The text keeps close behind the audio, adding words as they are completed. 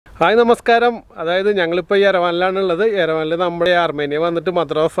Hi, Namaskaram. That is Yanglipa Yerevan, Yerevan, the Armenia, and the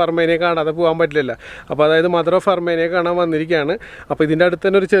Mother of Armenia, and the Puamadilla. Apa the Mother of Armenia, and one Niricana. Apa the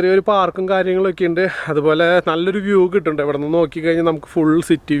Natanur Park and Garing Lokinde, Adabala, Nal review, good to never know Kika, full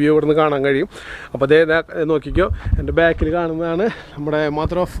city view of the Kanangari. Apa there, Nokiko, and the back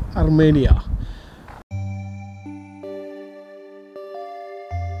Mother of Armenia.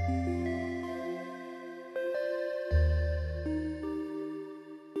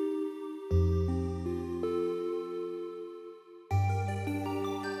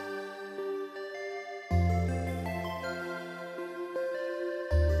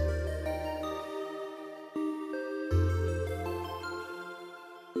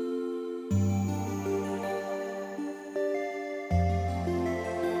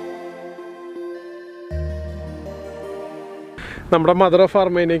 നമ്മുടെ mother of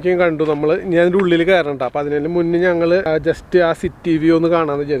ആർമേനിയയ്ക്കും കണ്ടു നമ്മൾ ഞാൻ ഉള്ളിൽ കയറണ്ട അപ്പോൾ അതിന് മുന്നേ ഞങ്ങൾ just ആ സിറ്റി വ്യൂ ഒന്ന്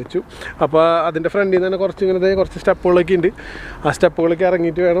കാണാമെന്ന് വിചാരിച്ചു അപ്പോൾ അതിൻ്റെ ഫ്രണ്ടിൽ നിന്ന് തന്നെ കുറച്ച് സ്റ്റെപ്പുകളൊക്കെ ഉണ്ട് ആ സ്റ്റെപ്പുകളൊക്കെ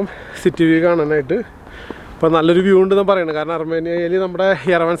ഇറങ്ങിയിട്ട് വേണം സിറ്റി വ്യൂ കാണാനായിട്ട് അപ്പോൾ നല്ലൊരു വ്യൂ ഉണ്ടെന്ന് പറയുന്നത് കാരണം അർമേനിയയിൽ നമ്മുടെ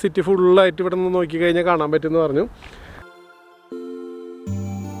യെരവൻ സിറ്റി ഫുള്ളായിട്ട് ഇവിടെ നിന്ന് നോക്കിക്കഴിഞ്ഞാൽ കാണാൻ പറ്റുമെന്ന് പറഞ്ഞു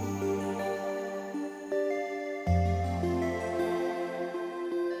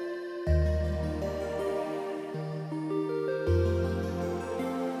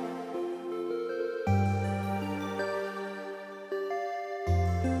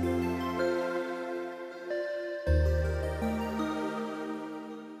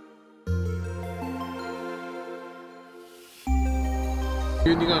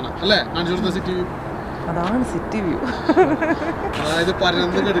അല്ലേ കാണിച്ചു സിറ്റി വ്യൂ അതാണ് സിറ്റി വ്യൂ അതായത്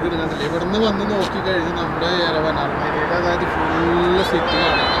പരന്ന് കിടക്കുന്നുണ്ട് കണ്ടില്ലേ ഇവിടുന്ന് വന്ന് നോക്കിക്കഴിഞ്ഞാൽ നമ്മുടെ യെരവൻ അർമേനിയയിലെ അതായത് ഫുള്ള് സിറ്റി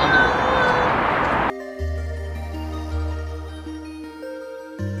കാണാം കണ്ടില്ലേ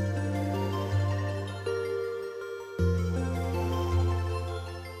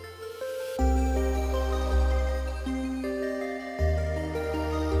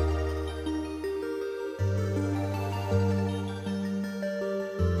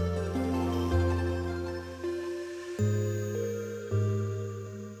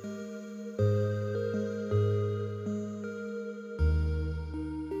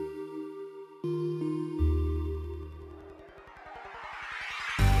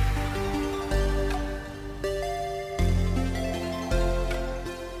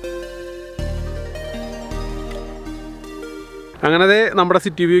അങ്ങനെ നമ്മുടെ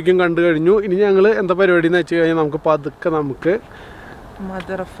സിറ്റി വ്യൂക്കും കണ്ടു കഴിഞ്ഞു ഇനി ഞങ്ങൾ എന്താ പരിപാടി എന്ന് വെച്ച് കഴിഞ്ഞാൽ നമുക്ക് പതുക്കെ നമുക്ക്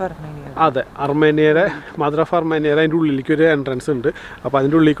അതെ അർമേനിയയുടെ മദർ ഓഫ് അർമേനിയയുടെ അതിൻ്റെ ഉള്ളിലേക്ക് ഒരു എൻട്രൻസ് ഉണ്ട് അപ്പോൾ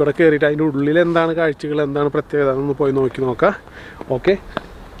അതിൻ്റെ ഉള്ളിൽ കൂടെ കയറിയിട്ട് അതിൻ്റെ ഉള്ളിൽ എന്താണ് കാഴ്ചകൾ എന്താണ് പ്രത്യേകത എന്ന് പോയി നോക്കാം ഓക്കെ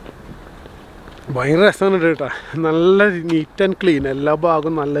ഭയങ്കര രസമുണ്ട് കേട്ടോ നല്ല നീറ്റ് ആൻഡ് ക്ലീൻ എല്ലാ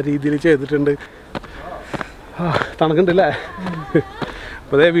ഭാഗവും നല്ല രീതിയിൽ ചെയ്തിട്ടുണ്ട് തണുക്കുണ്ടല്ലേ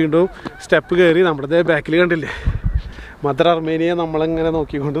അപ്പോൾ അതേ വീണ്ടും സ്റ്റെപ്പ് കയറി നമ്മുടെ ബാക്കിൽ കണ്ടില്ലേ മദർ അർമേനിയ നമ്മളിങ്ങനെ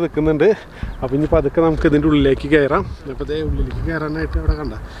നോക്കിക്കൊണ്ട് നിൽക്കുന്നുണ്ട് അപ്പോൾ ഇനിയിപ്പോൾ അതൊക്കെ നമുക്ക് ഇതിൻ്റെ ഉള്ളിലേക്ക് കയറാം അപ്പോൾ അതേ ഉള്ളിലേക്ക് കയറാനായിട്ട് അവിടെ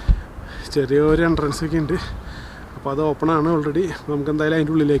കണ്ട ചെറിയൊരു എൻട്രൻസ് ഒക്കെ ഉണ്ട് അപ്പോൾ അത് ഓപ്പണാണ് ഓൾറെഡി നമുക്ക് എന്തായാലും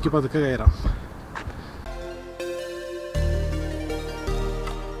അതിൻ്റെ ഉള്ളിലേക്ക് പതുക്കെ കയറാം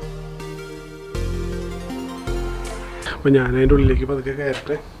അപ്പോൾ ഞാൻ അതിൻ്റെ ഉള്ളിലേക്ക് പതുക്കെ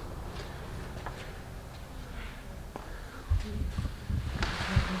കയറട്ടെ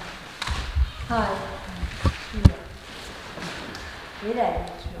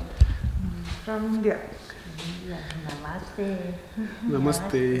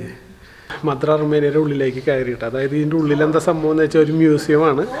നമസ്തേ മദർ അർമേനിയയുടെ ഉള്ളിലേക്ക് കയറിയിട്ട് അതായത് ഇതിൻ്റെ ഉള്ളിൽ എന്താ സംഭവം എന്ന് വെച്ചാൽ ഒരു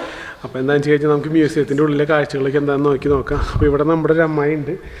മ്യൂസിയമാണ് അപ്പോൾ എന്താണെന്ന് വെച്ച് കഴിഞ്ഞാൽ നമുക്ക് മ്യൂസിയത്തിൻ്റെ ഉള്ളിലെ കാഴ്ചകളൊക്കെ എന്താണെന്ന് നോക്കാം അപ്പോൾ ഇവിടെ നമ്മുടെ ഒരു അമ്മായി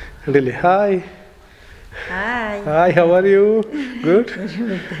ഉണ്ട് കണ്ടില്ലേ hi hi how are you good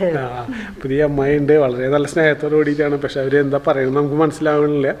പുതിയ അമ്മായി ഉണ്ട് വളരെ നല്ല സ്നേഹത്തോട് കൂടിയിട്ടാണ് പക്ഷെ അവർ എന്താ പറയുന്നത് നമുക്ക്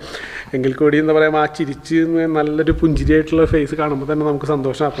മനസ്സിലാവണില്ല എങ്കിൽ കൂടി എന്താ പറയുക ആ ചിരിച്ച് നല്ലൊരു പുഞ്ചിരിയായിട്ടുള്ള ഫേസ് കാണുമ്പോൾ തന്നെ നമുക്ക്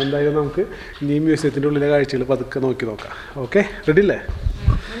സന്തോഷം അപ്പോൾ എന്തായാലും നമുക്ക് ഇനി മ്യൂസിയത്തിൻ്റെ ഉള്ളിലെ കാഴ്ചകൾ പതുക്കെ നോക്കാം ഓക്കെ റെഡി അല്ലേ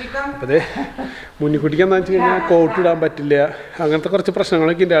അപ്പോൾ അതെ മുന്നിക്കുട്ടിക്ക് എന്താണെന്ന് വെച്ച് കഴിഞ്ഞാൽ കോട്ട് ഇടാൻ പറ്റില്ല അങ്ങനത്തെ കുറച്ച്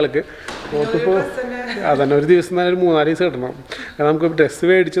പ്രശ്നങ്ങളൊക്കെ ഉണ്ട് ആൾക്ക് കോട്ട് ഇപ്പോൾ അതന്നെ ഒരു ദിവസം തന്നെ ഒരു 3-4 ദിവസം ഇടണം കാരണം നമുക്ക് ഡ്രസ്സ്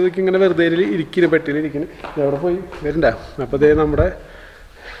മേടിച്ചതൊക്കെ ഇങ്ങനെ വെറുതെ ഇരിക്കുന്നു പെട്ടിയിലിരിക്കുന്നു എവിടെ പോയി വരണ്ട അപ്പോൾ അതേ നമ്മുടെ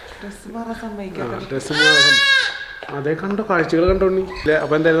ഡ്രസ്സ് അതേ കണ്ടോ കാഴ്ചകൾ കണ്ടോണ്ടി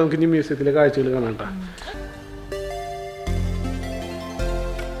അപ്പോൾ എന്തായാലും നമുക്ക് ഇനി മ്യൂസിയത്തിലെ കാഴ്ചകൾ കാണാം കേട്ടോ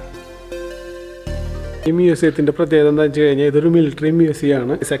ഈ മ്യൂസിയത്തിൻ്റെ പ്രത്യേകത എന്താ വെച്ച് കഴിഞ്ഞാൽ ഇതൊരു മിലിറ്ററി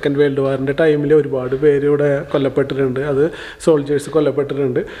മ്യൂസിയമാണ് സെക്കൻഡ് വേൾഡ് വാറിൻ്റെ ടൈമിൽ ഒരുപാട് പേര് ഇവിടെ കൊല്ലപ്പെട്ടിട്ടുണ്ട് അത് സോൾജേഴ്സ്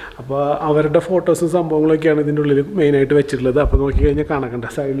കൊല്ലപ്പെട്ടിട്ടുണ്ട് അപ്പോൾ അവരുടെ ഫോട്ടോസും സംഭവങ്ങളൊക്കെയാണ് ഇതിൻ്റെ ഉള്ളിൽ മെയിനായിട്ട് വെച്ചിട്ടുള്ളത് അപ്പോൾ നോക്കിക്കഴിഞ്ഞാൽ കാണാൻ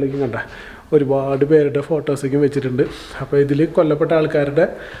സൈഡിലേക്ക് കണ്ട ഒരുപാട് പേരുടെ ഫോട്ടോസൊക്കെ വെച്ചിട്ടുണ്ട് അപ്പോൾ ഇതിൽ കൊല്ലപ്പെട്ട ആൾക്കാരുടെ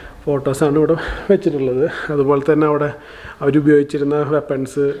ഫോട്ടോസാണ് ഇവിടെ വെച്ചിട്ടുള്ളത്. അതുപോലെ തന്നെ അവിടെ അവരുപയോഗിച്ചിരുന്ന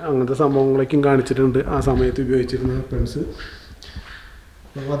വെപ്പൺസ് അങ്ങനത്തെ സംഭവങ്ങളൊക്കെയും കാണിച്ചിട്ടുണ്ട്, ആ സമയത്ത് ഉപയോഗിച്ചിരുന്ന വെപ്പൺസ്.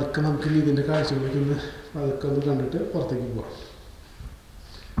 അപ്പോൾ അതൊക്കെ നമുക്ക് ഇതിൻ്റെ കാഴ്ചകളൊക്കെ ഒന്ന് അതൊക്കെ ഒന്ന് കണ്ടിട്ട് പുറത്തേക്ക് പോകാം.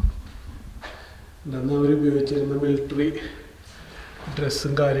 അന്ന് അവർ ഉപയോഗിച്ചിരുന്ന മിലിറ്ററി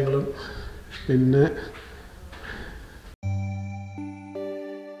ഡ്രസ്സും കാര്യങ്ങളും. പിന്നെ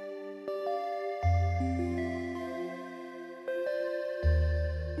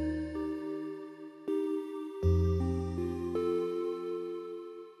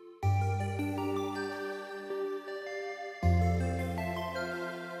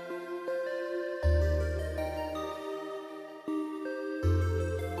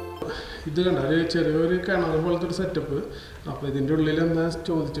ഇത് കണ്ട ഒരു ചെറിയൊരു കിണർ പോലത്തെ ഒരു സെറ്റപ്പ്. അപ്പോൾ ഇതിൻ്റെ ഉള്ളിൽ എന്താ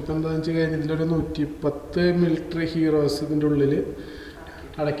ചോദിച്ചപ്പോൾ എന്താണെന്ന് വെച്ച് കഴിഞ്ഞാൽ ഇതിലൊരു 110 മിലിറ്ററി ഹീറോസ് ഇതിൻ്റെ ഉള്ളിൽ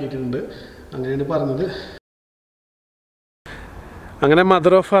അടക്കിയിട്ടുണ്ട്, അങ്ങനെയാണ് പറഞ്ഞത്. അങ്ങനെ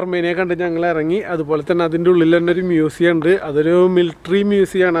മദർ ഓഫ് അർമേനിയ കണ്ട് ഞങ്ങൾ ഇറങ്ങി. അതുപോലെ തന്നെ അതിൻ്റെ ഉള്ളിൽ തന്നെ ഒരു മ്യൂസിയം ഉണ്ട്. അതൊരു മിലിറ്ററി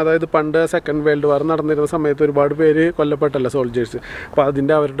മ്യൂസിയമാണ്. അതായത് പണ്ട് സെക്കൻഡ് വേൾഡ് വാർ നടന്നിരുന്ന സമയത്ത് ഒരുപാട് പേര് കൊല്ലപ്പെട്ടല്ലോ, സോൾജേഴ്സ്. അപ്പോൾ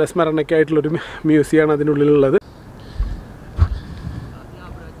അതിൻ്റെ അവരുടെ സ്മരണയ്ക്കായിട്ടുള്ളൊരു മ്യൂസിയമാണ് അതിനുള്ളിലുള്ളത്.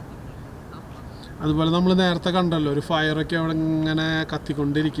 അതുപോലെ നമ്മൾ നേരത്തെ കണ്ടല്ലോ ഒരു ഫയറൊക്കെ അവിടെ ഇങ്ങനെ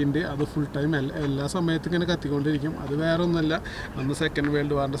കത്തിക്കൊണ്ടിരിക്കുന്നുണ്ട്. അത് ഫുൾ ടൈം എല്ലാ സമയത്തും ഇങ്ങനെ കത്തിക്കൊണ്ടിരിക്കും. അത് വേറെ ഒന്നുമല്ല, അന്ന് സെക്കൻഡ്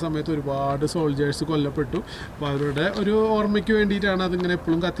വേൾഡ് വാറിൻ്റെ സമയത്ത് ഒരുപാട് സോൾജേഴ്സ് കൊല്ലപ്പെട്ടു. അപ്പോൾ അവരുടെ ഒരു ഓർമ്മയ്ക്ക് വേണ്ടിയിട്ടാണ് അതിങ്ങനെ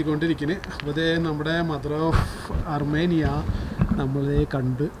എപ്പോഴും കത്തിക്കൊണ്ടിരിക്കുന്നത്. അപ്പോൾ അതേ നമ്മുടെ മദർ ഓഫ് അർമേനിയ നമ്മളെ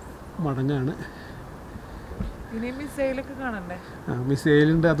കണ്ട് മടങ്ങാണ്.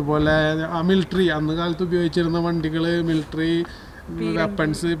 മിസൈലുണ്ട്, അതുപോലെ ആ മിലിറ്ററി അന്ന് കാലത്ത് ഉപയോഗിച്ചിരുന്ന വണ്ടികൾ, മിലിറ്ററി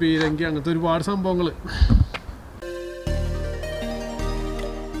വെപ്പൺസ്, പീരങ്കി, അങ്ങനത്തെ ഒരുപാട് സംഭവങ്ങൾ.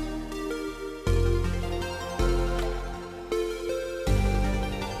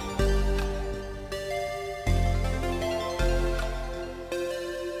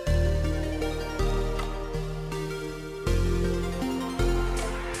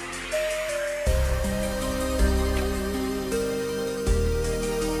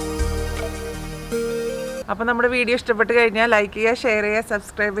 അപ്പോൾ നമ്മുടെ വീഡിയോ ഇഷ്ടപ്പെട്ട് കഴിഞ്ഞാൽ ലൈക്ക് ചെയ്യുക, ഷെയർ ചെയ്യുക,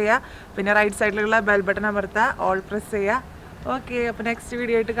 സബ്സ്ക്രൈബ് ചെയ്യുക. പിന്നെ റൈറ്റ് സൈഡിലുള്ള ബെൽ ബട്ടൺ അമർത്തുക, ഓൾ പ്രസ് ചെയ്യുക. ഓക്കെ, അപ്പോൾ നെക്സ്റ്റ്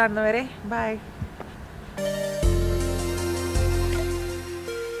വീഡിയോ ആയിട്ട് കാണുന്നവരെ ബൈ.